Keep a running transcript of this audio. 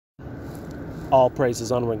All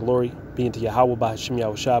praises, honor, and glory be unto Yahweh by Hashem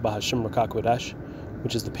Yahushua by Hashem Rakakodash,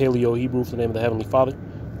 which is the Paleo Hebrew for the name of the Heavenly Father,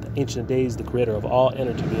 the Ancient of Days, the creator of all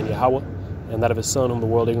energy being Yahweh, and that of his Son, whom the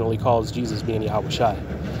world ignorantly calls Jesus, being Yahweh Shai.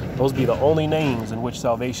 Those be the only names in which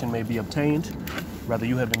salvation may be obtained, whether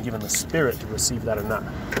you have been given the Spirit to receive that or not.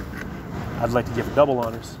 I'd like to give double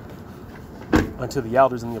honors unto the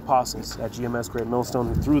elders and the apostles at GMS Great Millstone,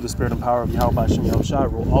 who through the Spirit and power of Yahweh by Hashem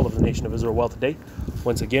Yahushua rule all of the nation of Israel well today.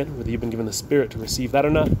 Once again, whether you've been given the Spirit to receive that or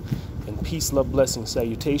not, and peace, love, blessings,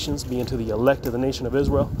 salutations be unto the elect of the nation of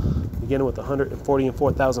Israel, beginning with the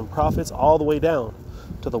 144,000 prophets, all the way down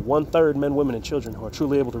to the 1/3 men, women, and children who are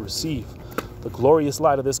truly able to receive the glorious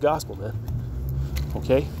light of this gospel, man.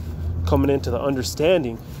 Okay? Coming into the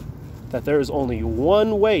understanding that there is only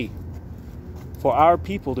one way for our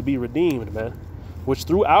people to be redeemed, man, which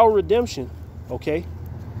through our redemption, okay?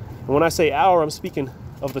 And when I say our, I'm speaking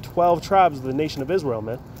of the 12 tribes of the nation of Israel,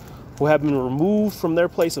 man, who have been removed from their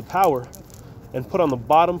place of power and put on the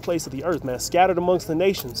bottom place of the earth, man, scattered amongst the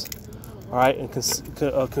nations, all right, and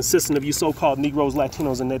consisting of you so-called Negroes,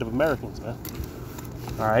 Latinos, and Native Americans, man.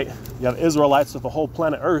 All right, you have Israelites of the whole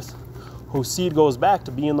planet Earth, whose seed goes back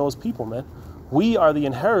to being those people, man. We are the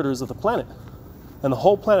inheritors of the planet, and the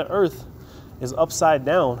whole planet Earth is upside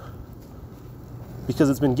down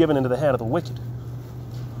because it's been given into the hand of the wicked.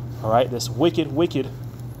 All right, this wicked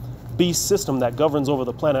beast system that governs over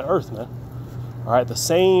the planet Earth, man. All right, the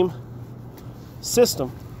same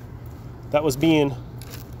system that was being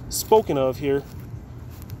spoken of here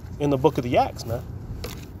in the book of the Acts, man.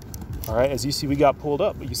 All right, as you see, we got pulled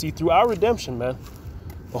up, but you see, through our redemption, man,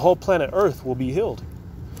 the whole planet Earth will be healed.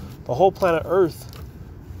 The whole planet Earth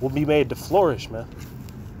will be made to flourish, man.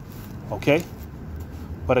 Okay?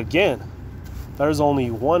 But again, there's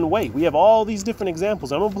only one way. We have all these different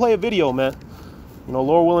examples. I'm going to play a video, man. You know,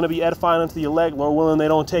 Lord willing to be edifying unto the elect. Lord willing they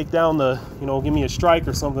don't take down the, you know, give me a strike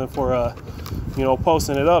or something for, you know,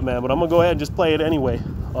 posting it up, man. But I'm going to go ahead and just play it anyway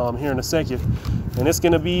here in a second. And it's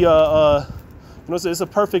going to be, you know, it's a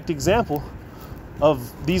perfect example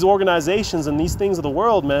of these organizations and these things of the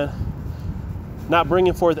world, man, not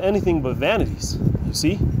bringing forth anything but vanities. You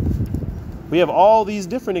see? We have all these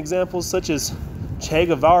different examples, such as Che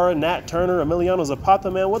Guevara, Nat Turner, Emiliano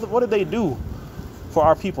Zapata, man. What did they do for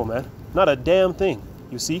our people, man? Not a damn thing,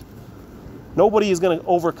 you see? Nobody is going to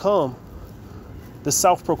overcome this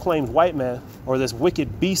self-proclaimed white man or this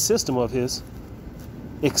wicked beast system of his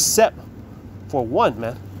except for one,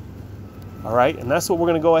 man. All right? And that's what we're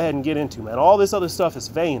going to go ahead and get into, man. All this other stuff is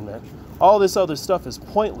vain, man. All this other stuff is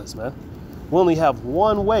pointless, man. We only have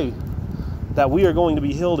one way that we are going to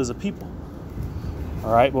be healed as a people.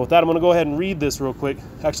 All right, but with that, I'm going to go ahead and read this real quick.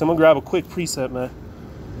 Actually, I'm going to grab a quick precept, man.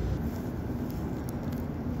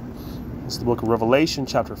 It's the book of Revelation,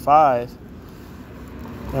 chapter 5,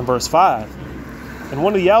 and verse 5. And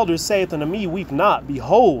one of the elders saith unto me, weep not,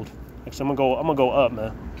 behold. Actually, I'm gonna go up,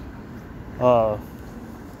 man.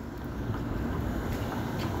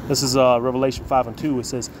 This is Revelation 5 and 2. It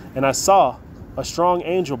says, and I saw a strong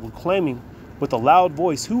angel proclaiming with a loud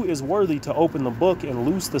voice, who is worthy to open the book and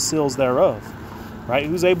loose the seals thereof? Right?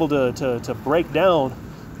 Who's able to break down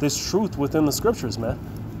this truth within the scriptures, man?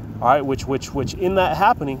 All right, which in that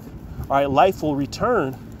happening, all right, life will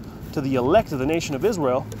return to the elect of the nation of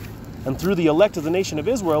Israel, and through the elect of the nation of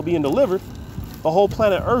Israel being delivered, the whole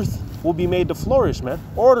planet Earth will be made to flourish, man.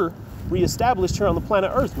 Order reestablished here on the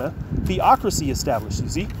planet Earth, man. Theocracy established, you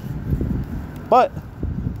see? But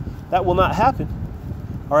that will not happen.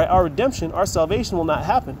 All right, our redemption, our salvation will not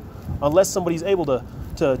happen unless somebody's able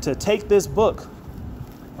to take this book,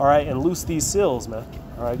 all right, and loose these seals, man.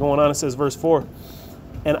 All right, going on, it says, verse 4,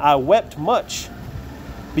 and I wept much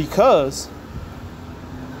because,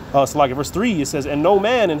 it's like in verse 3, it says, and no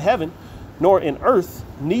man in heaven nor in earth,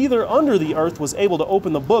 neither under the earth, was able to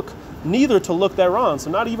open the book, neither to look thereon. So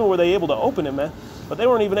not even were they able to open it, man, but they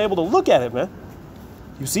weren't even able to look at it, man.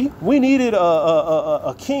 You see, we needed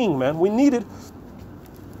a king, man. We needed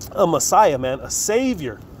a Messiah, man, a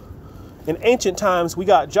savior. In ancient times, we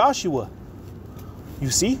got Joshua, you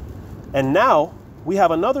see, and now we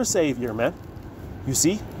have another savior, man. You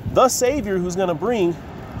see, the savior who's going to bring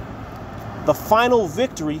the final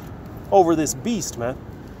victory over this beast, man.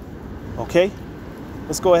 Okay,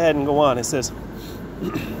 let's go ahead and go on. It says,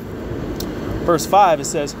 verse 5, it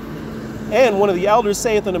says, and one of the elders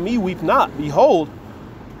saith unto me, weep not, behold,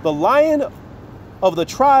 the Lion of the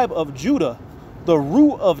tribe of Judah, the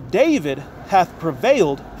root of David, hath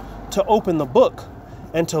prevailed to open the book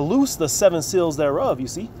and to loose the 7 seals thereof. You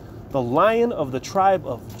see, the Lion of the tribe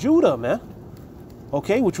of Judah, man.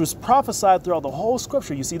 Okay, which was prophesied throughout the whole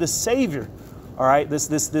scripture. You see, the Savior, all right, this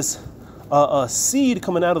seed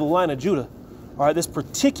coming out of the line of Judah, all right, this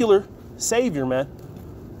particular Savior, man,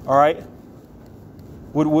 all right,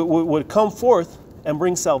 would come forth and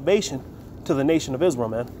bring salvation to the nation of Israel,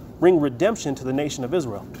 man. Bring redemption to the nation of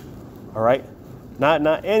Israel, all right?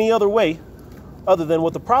 Not any other way other than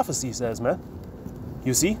what the prophecy says, man.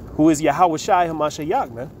 You see, who is Yahawashi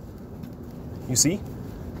HaMashiach, man. You see,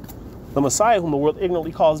 the Messiah whom the world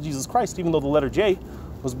ignorantly calls Jesus Christ, even though the letter J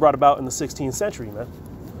was brought about in the 16th century, man.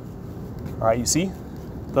 All right, you see,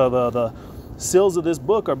 the seals of this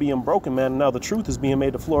book are being broken, man, and now the truth is being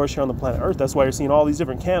made to flourish here on the planet Earth. That's why you're seeing all these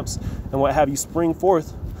different camps and what have you spring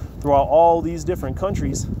forth throughout all these different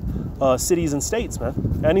countries, cities and states,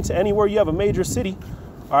 man. Anywhere you have a major city,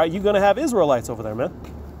 all right, you're going to have Israelites over there, man,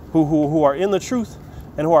 who are in the truth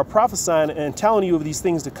and who are prophesying and telling you of these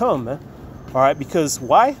things to come, man. All right, because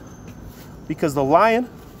why? Because the Lion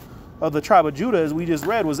of the tribe of Judah, as we just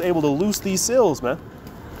read, was able to loose these seals, man.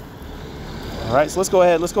 All right, so let's go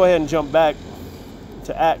ahead and jump back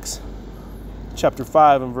to Acts chapter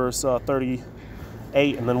 5 and verse 38,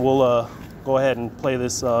 and then we'll go ahead and play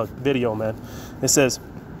this video, man. It says,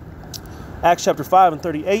 Acts chapter 5 and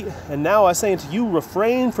 38, and now I say unto you,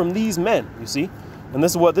 refrain from these men, you see? And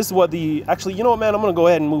this is what the, actually, you know what, man, I'm going to go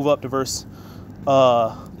ahead and move up to verse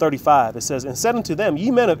 35. It says, and said unto them, ye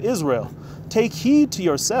men of Israel, take heed to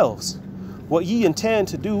yourselves what ye intend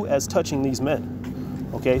to do as touching these men.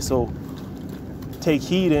 Okay, so take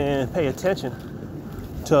heed and pay attention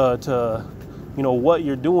to you know, what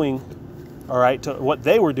you're doing, all right, to what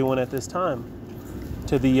they were doing at this time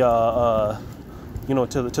to the you know,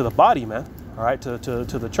 to the body, man. All right, to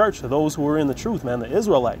the church, to those who were in the truth, man, the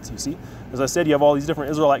Israelites, you see. As I said, you have all these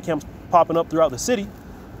different Israelite camps popping up throughout the city.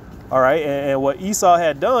 All right, and what Esau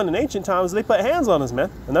had done in ancient times, they put hands on us, man.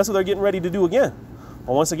 And that's what they're getting ready to do again.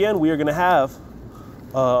 Well, once again, we are going to have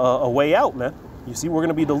a way out, man. You see, we're going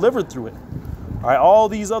to be delivered through it. All right, all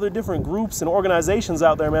these other different groups and organizations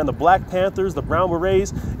out there, man, the Black Panthers, the Brown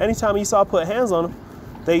Berets, anytime Esau put hands on them,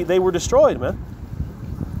 they were destroyed, man.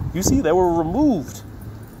 You see, they were removed.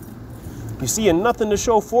 You see, and nothing to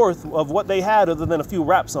show forth of what they had other than a few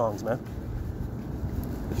rap songs, man.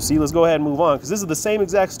 You see, let's go ahead and move on, because this is the same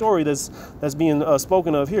exact story that's being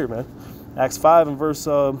spoken of here, man. Acts 5 and verse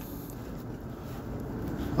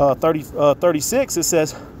 36, it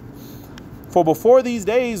says, for before these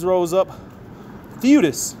days rose up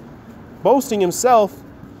Theudas, boasting himself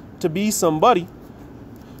to be somebody,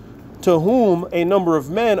 to whom a number of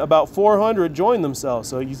men, about 400, joined themselves.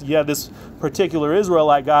 So you have this particular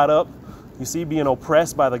Israelite got up, you see, being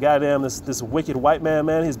oppressed by the goddamn, this wicked white man,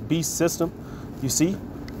 his beast system, you see,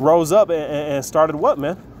 rose up and started what,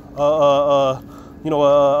 man? You know,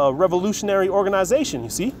 a revolutionary organization, you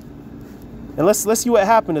see? And let's see what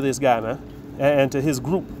happened to this guy, man, and to his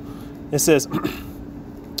group. It says,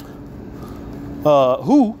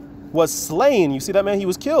 who was slain, you see that, man? He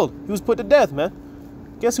was killed. He was put to death, man.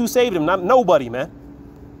 Guess who saved him? Not nobody, man.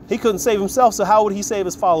 He couldn't save himself, so how would he save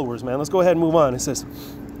his followers, man? Let's go ahead and move on. It says,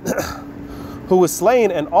 who was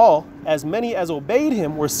slain, and all, as many as obeyed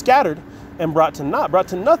him, were scattered and brought to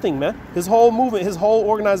nothing, man. His whole movement, his whole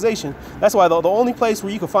organization. That's why the only place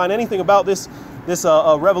where you can find anything about this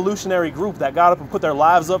revolutionary group that got up and put their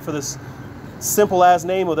lives up for this simple ass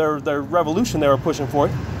name of their revolution they were pushing for.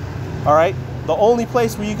 All right, the only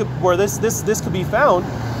place where this could be found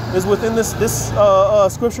is within this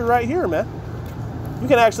scripture right here, man. You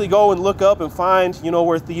can actually go and look up and find, you know,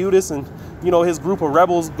 where Theudas and, you know, his group of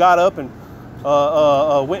rebels got up and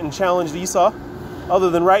went and challenged Esau, other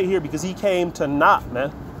than right here, because he came to naught,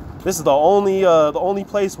 man. This is the only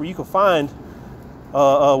place where you can find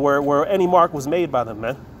where any mark was made by them,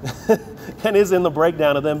 man. And is in the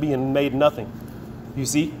breakdown of them being made nothing. You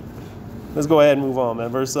see? Let's go ahead and move on, man.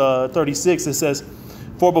 Verse 36, it says,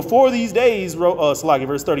 for before these days, verse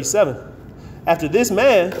 37, after this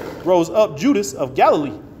man rose up Judas of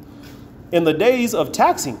Galilee in the days of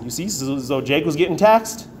taxing. You see, so Jake was getting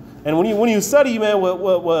taxed. And when you study, man,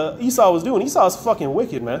 what Esau was doing, Esau's fucking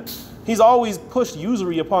wicked, man. He's always pushed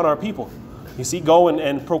usury upon our people. You see, go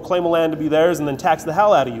and proclaim a land to be theirs and then tax the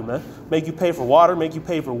hell out of you, man. Make you pay for water, make you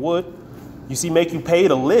pay for wood. You see, make you pay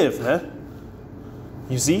to live, man.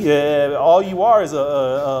 You see, all you are is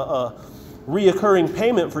a reoccurring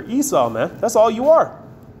payment for Esau, man. That's all you are.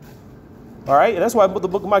 All right? And that's why the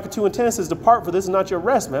book of Micah 2 and 10 says, depart, for this is not your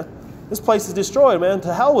rest, man. This place is destroyed, man.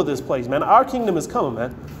 To hell with this place, man. Our kingdom is coming,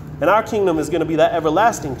 man. And our kingdom is going to be that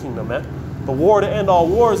everlasting kingdom, man. The war to end all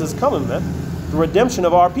wars is coming, man. The redemption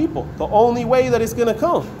of our people. The only way that it's going to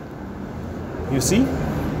come. You see?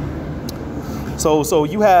 So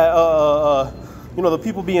you had, you know, the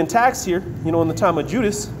people being taxed here, you know, in the time of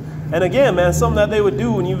Judas. And again, man, something that they would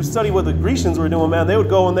do when you study what the Grecians were doing, man, they would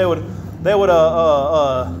go and they would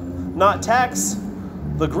not tax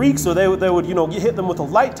the Greeks, or they would hit them with a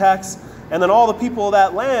light tax, and then all the people of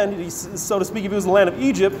that land, so to speak, if it was the land of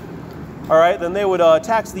Egypt, all right, then they would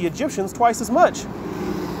tax the Egyptians twice as much.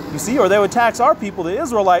 You see, or they would tax our people, the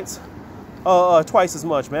Israelites, twice as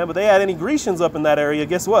much, man. But they had any Grecians up in that area,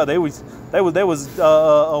 guess what? They was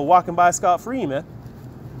walking by scot-free, man.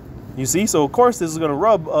 You see, so of course this is gonna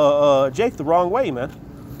rub Jake the wrong way, man.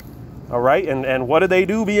 All right, and what did they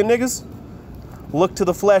do, being niggas? Look to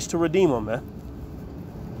the flesh to redeem them, man.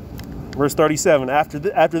 Verse 37, after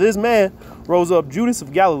this man rose up Judas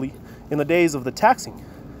of Galilee in the days of the taxing,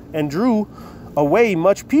 and drew away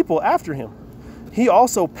much people after him. He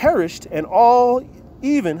also perished, and all,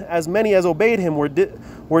 even as many as obeyed him,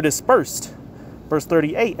 were dispersed. Verse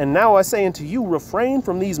 38, and now I say unto you, refrain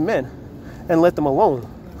from these men, and let them alone.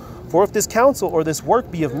 For if this counsel or this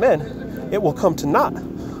work be of men, it will come to naught.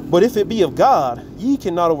 But if it be of God, ye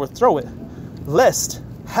cannot overthrow it, lest,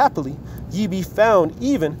 happily, ye be found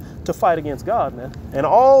even to fight against God, man. And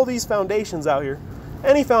all these foundations out here,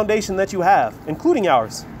 any foundation that you have, including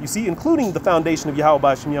ours, you see, including the foundation of Yahweh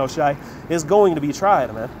B'Shem Yahushai, is going to be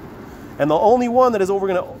tried, man. And the only one that's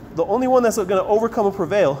gonna overcome and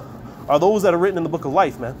prevail are those that are written in the book of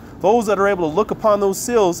life, man. Those that are able to look upon those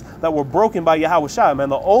seals that were broken by Yahushai, man.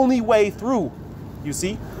 The only way through, you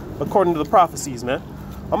see, according to the prophecies, man.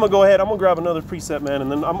 I'm gonna go ahead, I'm gonna grab another precept, man,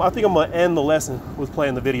 and then I think I'm gonna end the lesson with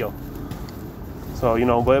playing the video.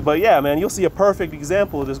 So, but yeah, man, you'll see a perfect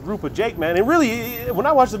example of this group of Jake, man. And really, when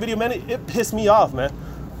I watched the video, man, it pissed me off, man.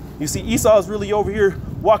 You see, Esau is really over here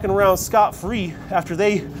walking around scot-free after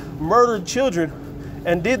they murdered children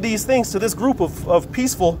and did these things to this group of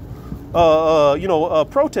peaceful,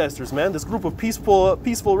 protesters, man. This group of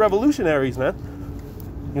peaceful revolutionaries, man.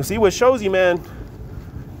 You see, what shows you, man,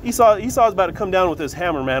 Esau's about to come down with his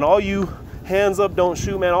hammer, man. All you hands up, don't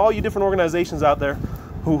shoot, man. All you different organizations out there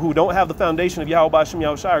who don't have the foundation of Yahweh B'Shem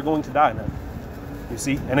Yahushai are going to die, man. You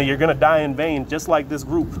see, and you're gonna die in vain, just like this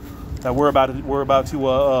group that we're about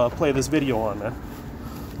to play this video on, man.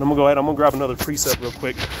 And I'm gonna go ahead. I'm gonna grab another precept real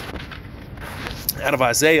quick out of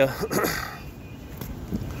Isaiah.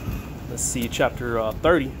 Let's see, chapter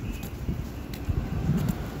 30,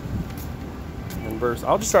 and verse.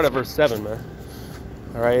 I'll just start at verse 7, man.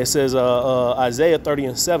 All right, it says Isaiah 30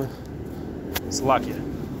 and 7. Salakia.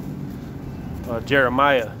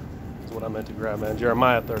 Jeremiah is what I meant to grab, man.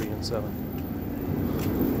 Jeremiah 30 and 7.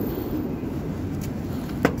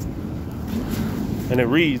 And it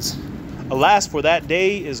reads, alas, for that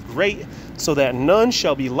day is great, so that none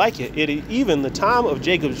shall be like it. It is even the time of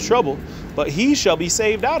Jacob's trouble, but he shall be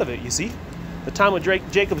saved out of it. You see, the time of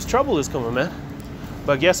Jacob's trouble is coming, man.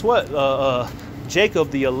 But guess what? Jacob,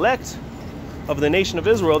 the elect of the nation of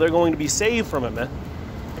Israel, they're going to be saved from it, man.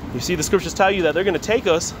 You see, the scriptures tell you that they're going to take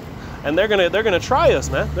us and they're gonna try us,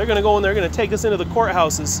 man. They're gonna go and they're gonna take us into the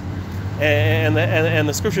courthouses, and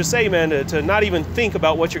the scriptures say, man, to not even think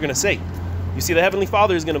about what you're gonna say. You see, the Heavenly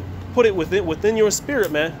Father is gonna put it within your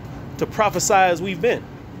spirit, man, to prophesy as we've been.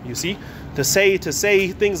 You see, to say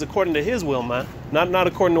things according to His will, man, not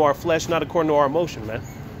according to our flesh, not according to our emotion, man.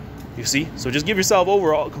 You see, so just give yourself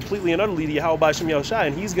over completely and utterly to Yahweh B'Shem Yahushai,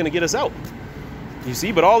 and He's gonna get us out. You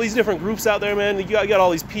see, but all these different groups out there, man, you got all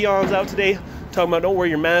these peons out today talking about don't wear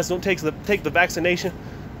your mask, don't take the vaccination.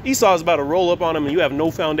 Esau is about to roll up on him, and you have no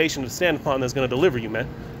foundation to stand upon that's going to deliver you, man.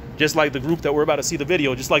 Just like the group that we're about to see the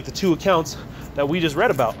video, just like the two accounts that we just read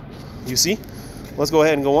about. You see? Let's go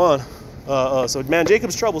ahead and go on. So, man,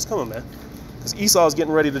 Jacob's trouble's coming, man. Because Esau is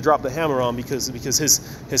getting ready to drop the hammer on because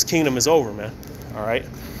his kingdom is over, man. All right?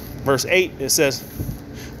 Verse 8, it says,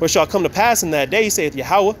 what shall come to pass in that day, saith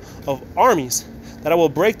Yahweh of armies, that I will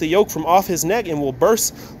break the yoke from off his neck and will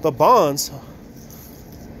burst the bonds,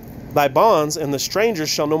 thy bonds, and the strangers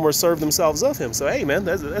shall no more serve themselves of him. So, hey, man,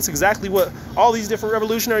 that's exactly what all these different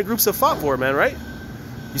revolutionary groups have fought for, man, right?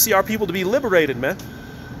 You see, our people to be liberated, man.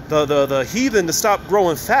 The heathen to stop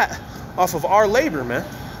growing fat off of our labor, man.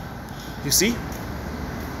 You see?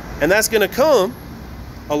 And that's going to come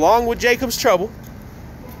along with Jacob's trouble,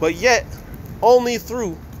 but yet only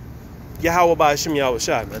through Yahweh B'Shem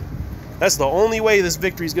Yahushai, man. That's the only way this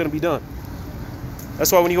victory is going to be done.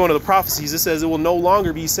 That's why when you go into the prophecies, it says it will no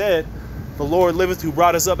longer be said, the Lord liveth who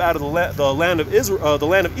brought us up out of the land of Israel, the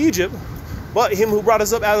land of Egypt, but him who brought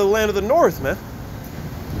us up out of the land of the north, man.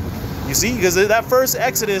 You see, because that first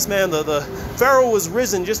Exodus, man, the Pharaoh was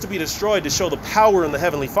risen just to be destroyed, to show the power in the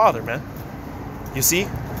Heavenly Father, man. You see?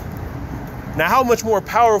 Now, how much more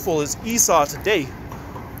powerful is Esau today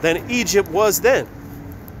than Egypt was then?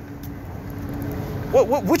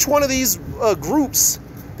 Which one of these groups,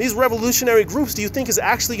 these revolutionary groups, do you think is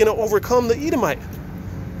actually going to overcome the Edomite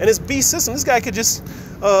And this beast system, this guy could just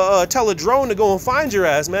tell a drone to go and find your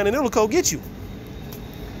ass, man, and it'll go get you.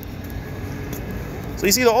 So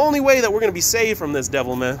you see, the only way that we're going to be saved from this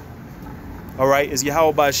devil, man, all right, is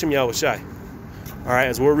Yahweh by Hashem Yahweh Shai. All right,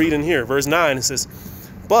 as we're reading here, verse 9, it says,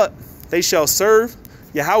 but they shall serve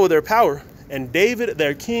Yahweh their power, and David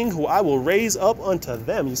their king, who I will raise up unto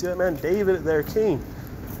them. You see that, man? David their king.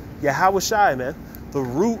 Yahweh Shai, man. The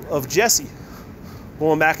root of Jesse.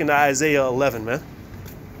 Going back into Isaiah 11, man.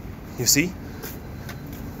 You see?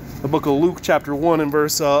 The book of Luke, chapter 1 and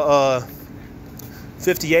verse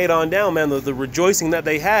 58 on down, man. The rejoicing that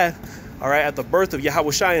they had, all right, at the birth of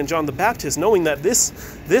Yahweh Shai and John the Baptist, knowing that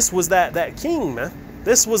this was that king, man.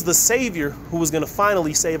 This was the Savior who was going to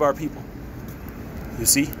finally save our people. You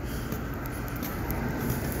see?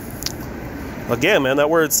 Again, man, that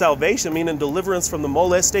word salvation meaning deliverance from the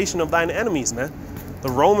molestation of thine enemies, man. The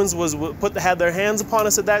Romans had their hands upon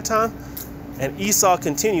us at that time, and Esau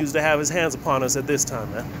continues to have his hands upon us at this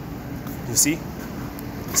time, man. You see?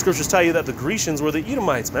 The scriptures tell you that the Grecians were the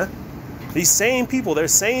Edomites, man. These same people, their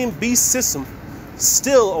same beast system,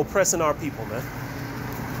 still oppressing our people, man.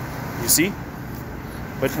 You see?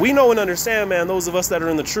 But we know and understand, man, those of us that are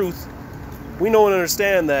in the truth, we know and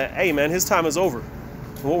understand that, hey, man, his time is over.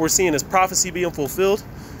 And what we're seeing is prophecy being fulfilled,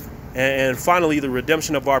 and finally the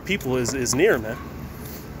redemption of our people is near, man.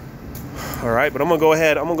 All right, but I'm gonna go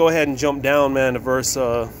ahead and jump down, man, to verse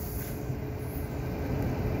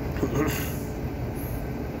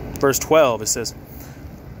 12. It says,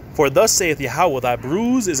 for thus saith Yahweh, thy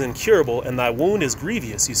bruise is incurable, and thy wound is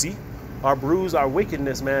grievous. You see, our bruise, our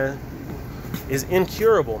wickedness, man, is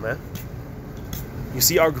incurable, man. You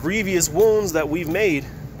see, our grievous wounds that we've made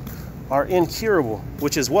are incurable,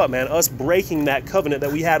 which is what, man? Us breaking that covenant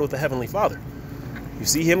that we had with the Heavenly Father. You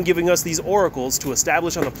see, him giving us these oracles to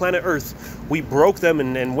establish on the planet Earth. We broke them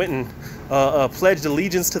and went and pledged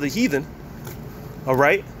allegiance to the heathen. All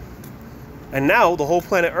right. And now the whole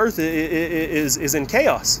planet Earth is in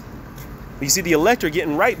chaos. You see, the elect are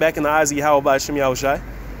getting right back in the eyes of Yahweh by Hashem Yahweh Shai.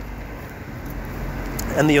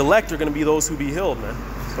 And the elect are going to be those who be healed, man.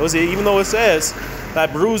 So even though it says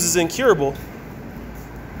that bruise is incurable,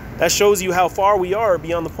 that shows you how far we are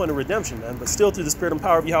beyond the point of redemption, man. But still, through the spirit and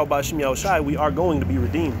power of Yahweh by Hashem Yahweh Shai, we are going to be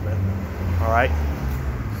redeemed, man. All right.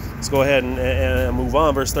 Let's go ahead and move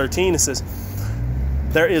on. Verse 13, it says,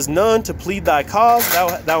 there is none to plead thy cause,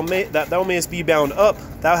 that thou mayest be bound up.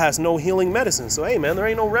 Thou hast no healing medicine. So, hey, man, there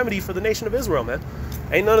ain't no remedy for the nation of Israel, man.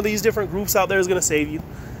 Ain't none of these different groups out there is going to save you.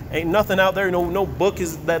 Ain't nothing out there. No book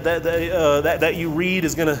is that you read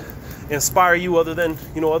is going to inspire you other than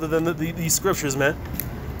these scriptures, man.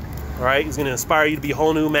 All right, he's going to inspire you to be a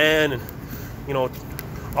whole new man, and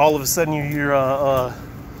all of a sudden you're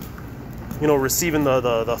receiving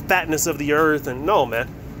the fatness of the earth. And no, man,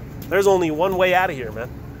 there's only one way out of here, man.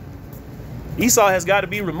 Esau has got to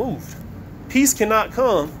be removed. Peace cannot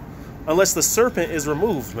come unless the serpent is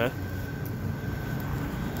removed, man.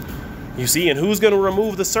 You see, and who's going to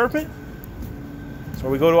remove the serpent? So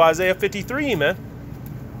we go to Isaiah 53, man.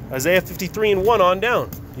 Isaiah 53 and 1 on down.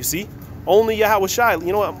 You see? Only Yahweh Shai.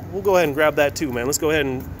 You know what? We'll go ahead and grab that too, man. Let's go ahead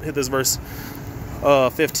and hit this verse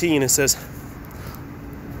 15. It says,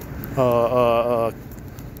 why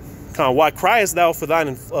criest thou for thine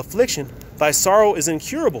affliction? Thy sorrow is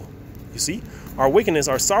incurable. You see? Our wickedness,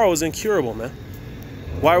 our sorrow is incurable, man.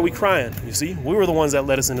 Why are we crying? You see? We were the ones that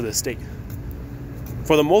led us into this state.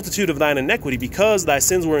 For the multitude of thine iniquity, because thy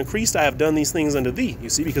sins were increased, I have done these things unto thee. You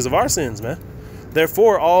see? Because of our sins, man.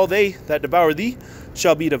 Therefore, all they that devour thee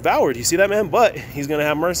shall be devoured. You see that, man? But he's going to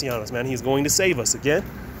have mercy on us, man. He's going to save us again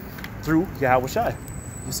through Yahweh Shai.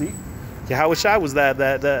 You see? Yahweh Shai was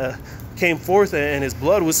that came forth, and his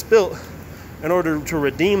blood was spilt in order to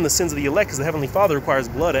redeem the sins of the elect, because the Heavenly Father requires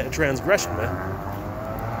blood at transgression, man.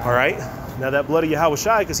 All right? Now that blood of Yahweh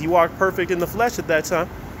Shai, because he walked perfect in the flesh at that time,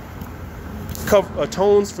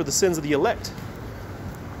 atones for the sins of the elect.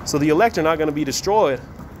 So the elect are not going to be destroyed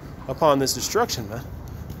upon this destruction, man.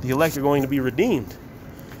 The elect are going to be redeemed.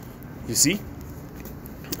 You see?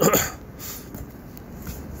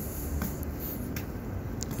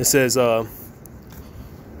 It says,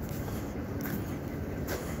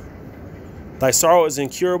 thy sorrow is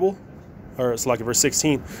incurable, or it's like in verse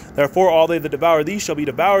 16. Therefore all they that devour thee shall be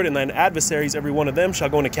devoured, and thine adversaries, every one of them, shall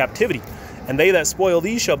go into captivity. And they that spoil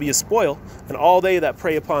thee shall be a spoil, and all they that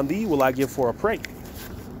prey upon thee will I give for a prey.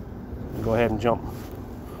 Go ahead and jump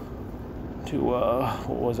to, what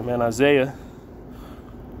was it, man? Isaiah.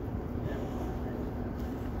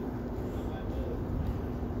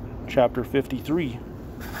 Chapter 53.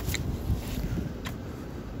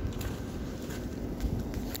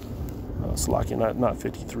 Slocky, not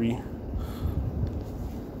 53.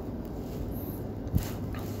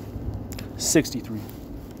 63.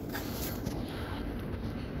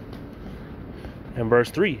 And verse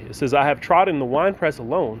 3, it says, I have trodden the winepress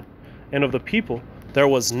alone, and of the people there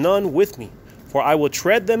was none with me, for I will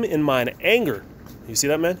tread them in mine anger. You see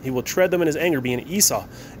that, man? He will tread them in his anger, being Esau,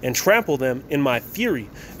 and trample them in my fury,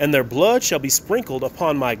 and their blood shall be sprinkled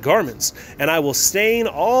upon my garments, and I will stain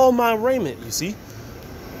all my raiment. You see?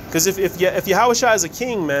 Because if Yahushua is a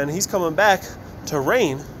king, man, he's coming back to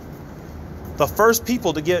reign. The first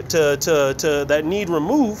people to get to that need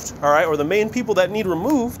removed, all right, or the main people that need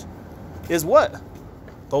removed is what?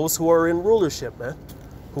 Those who are in rulership, man.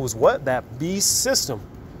 Who's what? That beast system.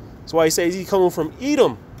 That's why he says he's coming from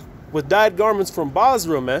Edom with dyed garments from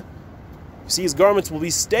Basra, man. You see, his garments will be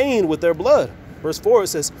stained with their blood. Verse 4, it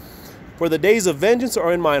says, for the days of vengeance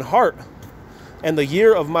are in mine heart, and the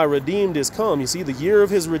year of my redeemed is come. You see, the year of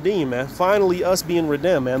his redeemed, man. Finally, us being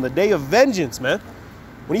redeemed, man. The day of vengeance, man.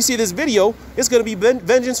 When you see this video, it's going to be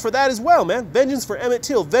vengeance for that as well, man. Vengeance for Emmett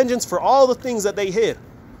Till. Vengeance for all the things that they hid.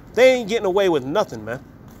 They ain't getting away with nothing, man.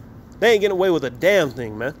 They ain't getting away with a damn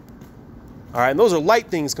thing, man. All right, and those are light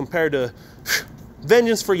things compared to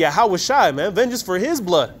vengeance for Yahushua, man. Vengeance for his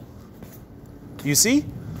blood. You see?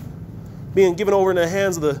 Being given over in the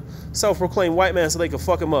hands of the self-proclaimed white man so they could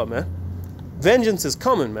fuck him up, man. Vengeance is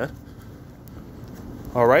coming, man.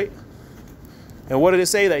 All right? And what did it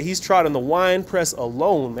say? That he's trodden the winepress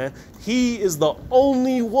alone, man. He is the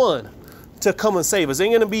only one to come and save us. It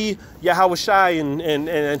ain't going to be Yahushua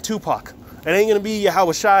and Tupac. It ain't going to be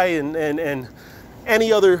Yahushua and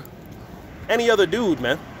any other dude,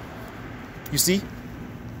 man. You see?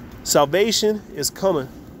 Salvation is coming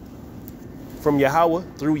from Yahweh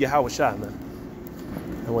through Yahushua, man.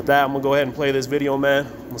 And with that, I'm going to go ahead and play this video, man.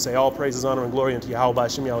 I'm going to say all praises, honor, and glory unto Yahweh by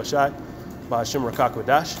Hashem Yahushua, by Hashem Rakak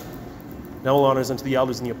Wadash. Now all honors unto the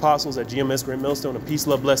elders and the apostles at GMS Great Millstone, and peace,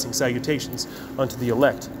 love, blessings, salutations unto the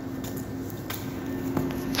elect.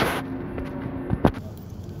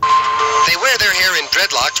 They wear their hair in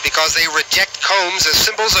dreadlocks because they reject combs as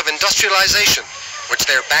symbols of industrialization, which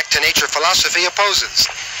their back-to-nature philosophy opposes.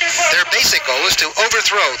 Their basic goal is to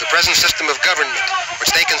overthrow the present system of government, which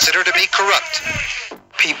they consider to be corrupt.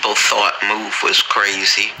 People thought Move was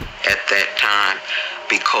crazy at that time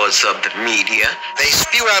because of the media. They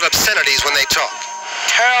spew out obscenities when they talk.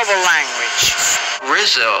 Terrible language.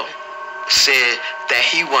 Rizzo said that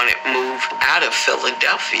he wanted Move out of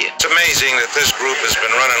Philadelphia. It's amazing that this group has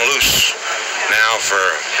been running loose now for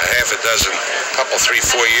a half a dozen, couple, 3,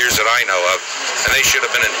 4 years that I know of, and they should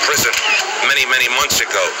have been in prison many, many months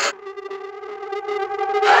ago.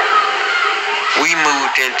 We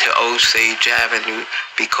moved into Osage Avenue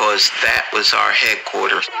because that was our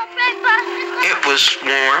headquarters. It was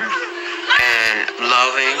warm and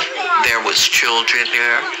loving. There was children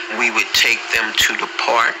there. We would take them to the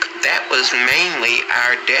park. That was mainly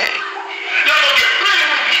our day.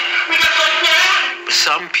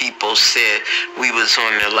 Some people said we was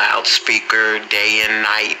on the loudspeaker day and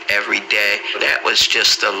night, every day. That was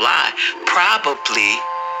just a lie, probably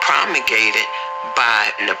promulgated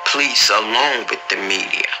by the police along with the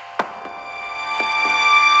media.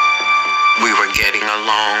 We were getting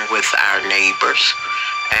along with our neighbors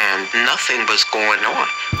and nothing was going on.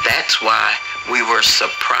 That's why we were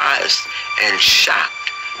surprised and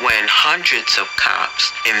shocked when hundreds of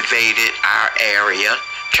cops invaded our area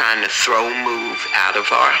trying to throw Move out of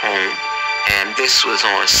our home. And this was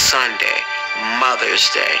on Sunday, Mother's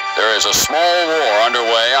Day. There is a small war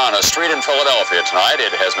underway on a street in Philadelphia tonight.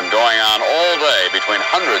 It has been going on all day between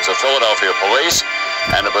hundreds of Philadelphia police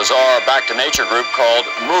and a bizarre back-to-nature group called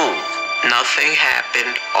Move. Nothing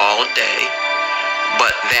happened all day,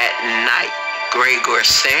 but that night, Gregor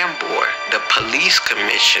Sambor, the police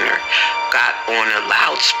commissioner, got on a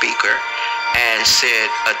loudspeaker and said,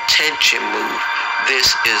 "Attention, Move,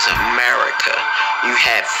 this is America. You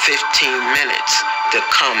have 15 minutes to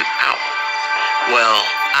come out." Well,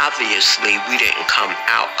 obviously we didn't come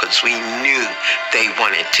out because we knew they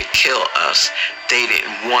wanted to kill us. They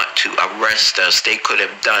didn't want to arrest us. They could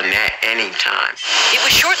have done that anytime. It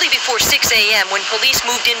was shortly before 6 a.m. when police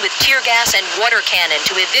moved in with tear gas and water cannon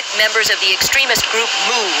to evict members of the extremist group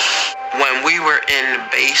Move. When we were in the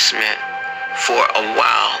basement for a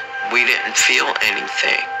while, we didn't feel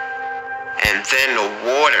anything. And then the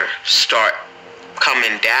water started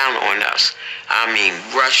coming down on us. I mean,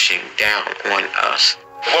 rushing down on us.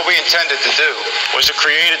 What we intended to do was to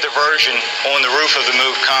create a diversion on the roof of the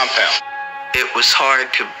Move compound. It was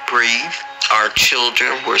hard to breathe. Our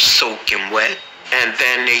children were soaking wet. And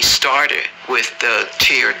then they started with the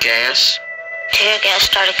tear gas. Tear gas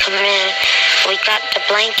started coming in. We got the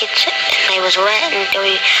blankets and they was wet, and then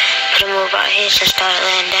we put them over our heads and started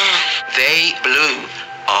laying down. They blew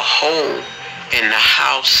a hole in the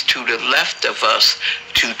house to the left of us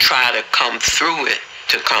to try to come through it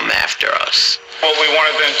to come after us. What we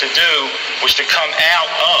wanted them to do was to come out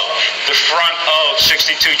of the front of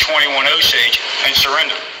 6221 Osage and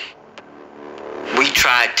surrender. We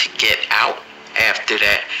tried to get out after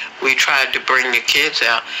that. We tried to bring the kids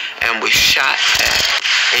out and we shot back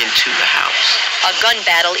into the house. A gun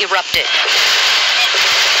battle erupted.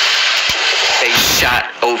 They shot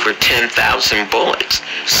over 10,000 bullets.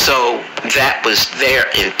 So that was their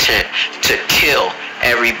intent, to kill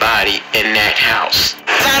everybody in that house.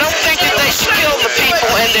 I don't think that they should kill the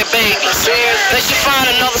people and their babies. They should find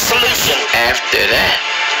another solution. After that,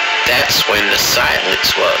 that's when the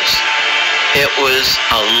silence was. It was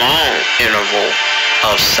a long interval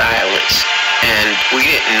of silence, and we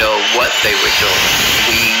didn't know what they were doing.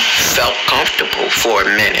 We felt comfortable for a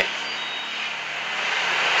minute.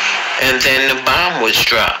 And then the bomb was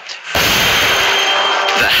dropped.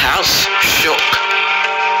 The house shook.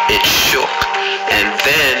 It shook. And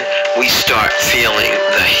then we start feeling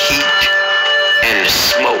the heat and the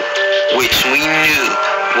smoke, which we knew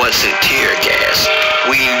wasn't tear gas.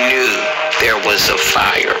 We knew there was a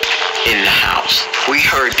fire in the house. We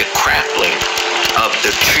heard the crackling of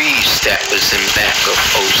the trees that was in back of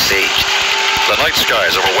Osage. The night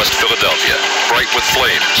skies over West Philadelphia, bright with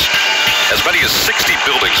flames. As many as 60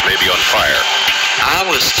 buildings may be on fire. I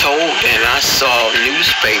was told, and I saw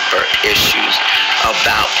newspaper issues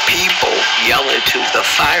about people yelling to the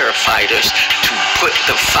firefighters to put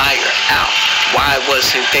the fire out. Why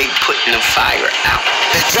wasn't they putting the fire out?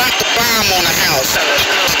 They dropped the bomb on the house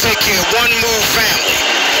to take care of one move family.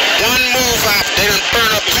 One move out, they done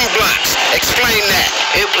burn up 2 blocks. Explain that.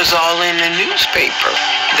 It was all in the newspaper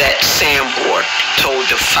that Sambor told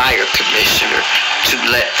the fire commissioner to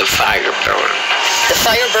let the fire burn. The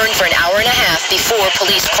fire burned for an hour and a half before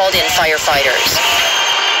police called in firefighters.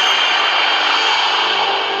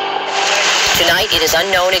 Tonight, it is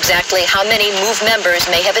unknown exactly how many MOVE members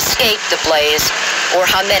may have escaped the blaze, or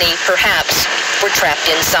how many, perhaps, were trapped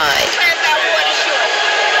inside.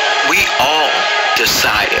 We all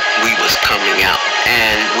decided we was coming out,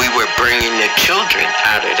 and we were bringing the children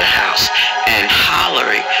out of the house and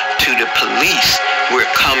hollering to the police,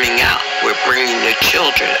 we're coming out, we're bringing the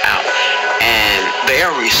children out. And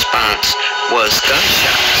their response was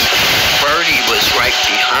gunshots. Birdie was right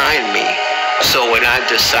behind me, so when I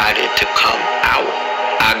decided to come out,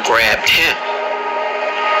 I grabbed him.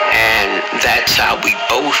 And that's how we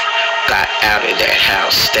both got out of that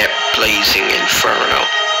house, that blazing inferno.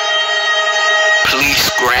 Police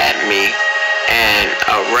grabbed me and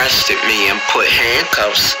arrested me and put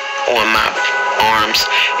handcuffs on my arms,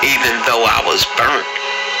 even though I was burnt.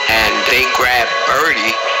 And they grabbed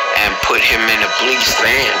Birdie and put him in a police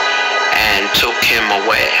van and took him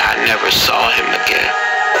away. I never saw him again.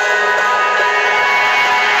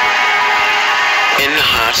 In the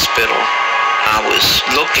hospital, I was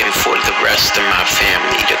looking for the rest of my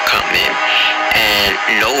family to come in, and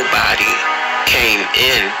nobody came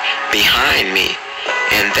in behind me,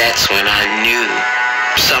 and that's when I knew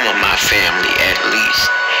some of my family, at least,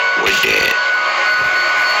 were dead.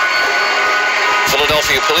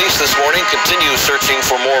 Philadelphia police this morning continue searching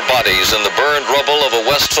for more bodies in the burned rubble of a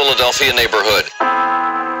West Philadelphia neighborhood.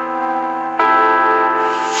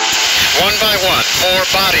 One by one, 4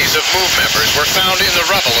 bodies of MOVE members were found in the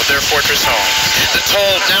rubble of their fortress home. The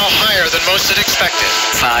toll now higher than most had expected.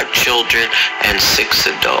 5 children and 6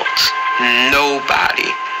 adults.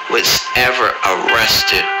 Nobody was ever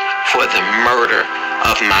arrested for the murder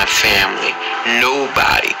of my family.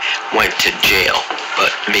 Nobody went to jail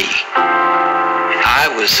but me.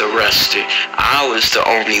 I was arrested. I was the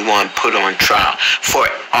only one put on trial for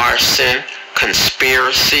arson,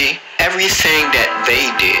 conspiracy, everything that they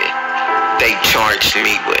did, they charged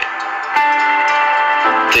me with.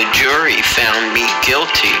 The jury found me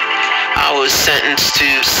guilty. I was sentenced to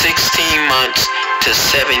 16 months to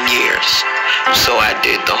 7 years. So I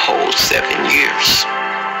did the whole 7 years.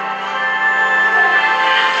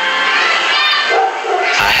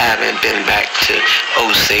 I haven't been back to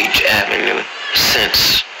Osage Avenue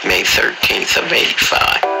since May 13th of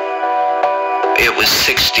 85. It was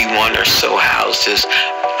 61 or so houses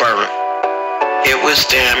burnt. It was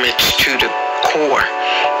damaged to the core.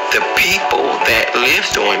 The people that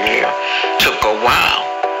lived on there took a while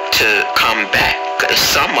to come back.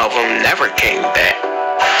 Some of them never came back.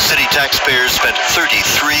 City taxpayers spent $33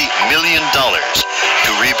 million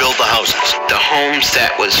to rebuild the houses. The homes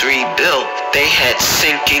that was rebuilt, they had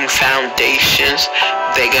sinking foundations,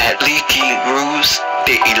 they got leaky roofs,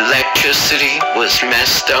 the electricity was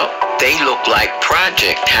messed up. They looked like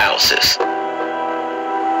project houses.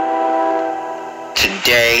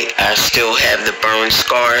 today, I still have the burn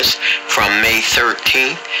scars from May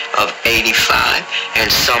 13th of 85. And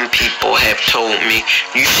some people have told me,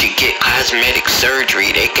 you should get cosmetic surgery.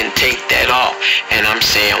 They can take that off. And I'm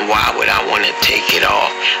saying, why would I want to take it off?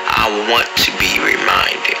 I want to be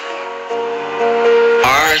reminded.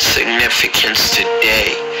 Our significance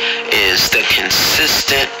today is the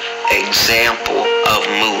consistent example of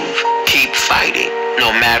MOVE. Keep fighting,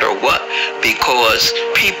 no matter what, because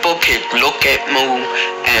people can look at MOVE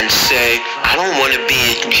and say, I don't want to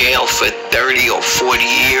be in jail for 30 or 40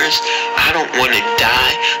 years. I don't want to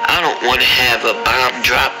die. I don't want to have a bomb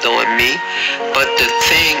dropped on me. But the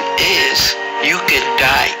thing is, you can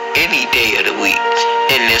die any day of the week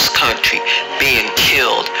in this country being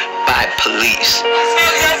killed by police.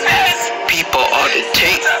 People ought to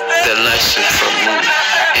take the lesson from MOVE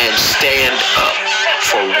and stand up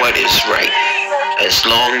for what is right. As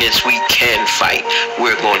long as we can fight,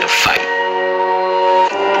 we're going to fight.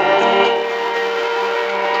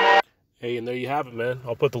 Hey, and there you have it, man.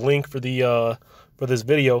 I'll put the link for the for this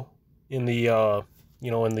video in the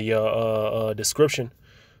description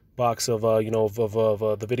box of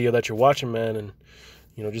the video that you're watching, man. And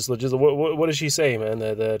just what does she say, man?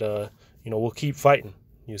 That we'll keep fighting.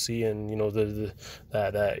 You see, and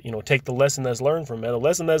take the lesson that's learned from, man. The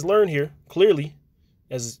lesson that's learned here clearly,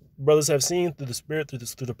 as brothers have seen through the spirit, through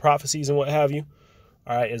the prophecies and what have you,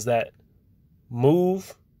 all right, is that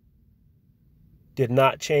MOVE did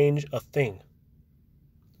not change a thing.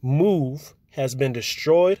 MOVE has been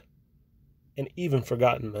destroyed and even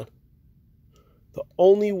forgotten, man. The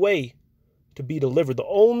only way to be delivered, the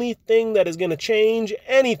only thing that is going to change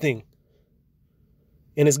anything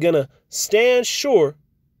and is going to stand sure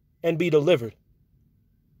and be delivered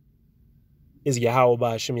is Yahweh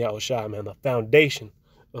Ba'Hashem Yahushua, man, the foundation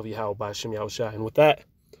of Yahweh Ba'Hashem Yahushua. And with that,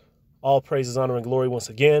 all praises, honor, and glory once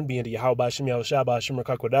again be unto Yahweh Ba'Hashem Yahushua, Ba'Hashem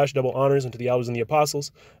Rakakwadash, double honors unto the elders and the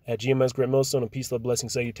apostles at GMS Great Millstone, and peace, love,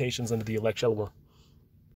 blessings, salutations unto the elect Shalom.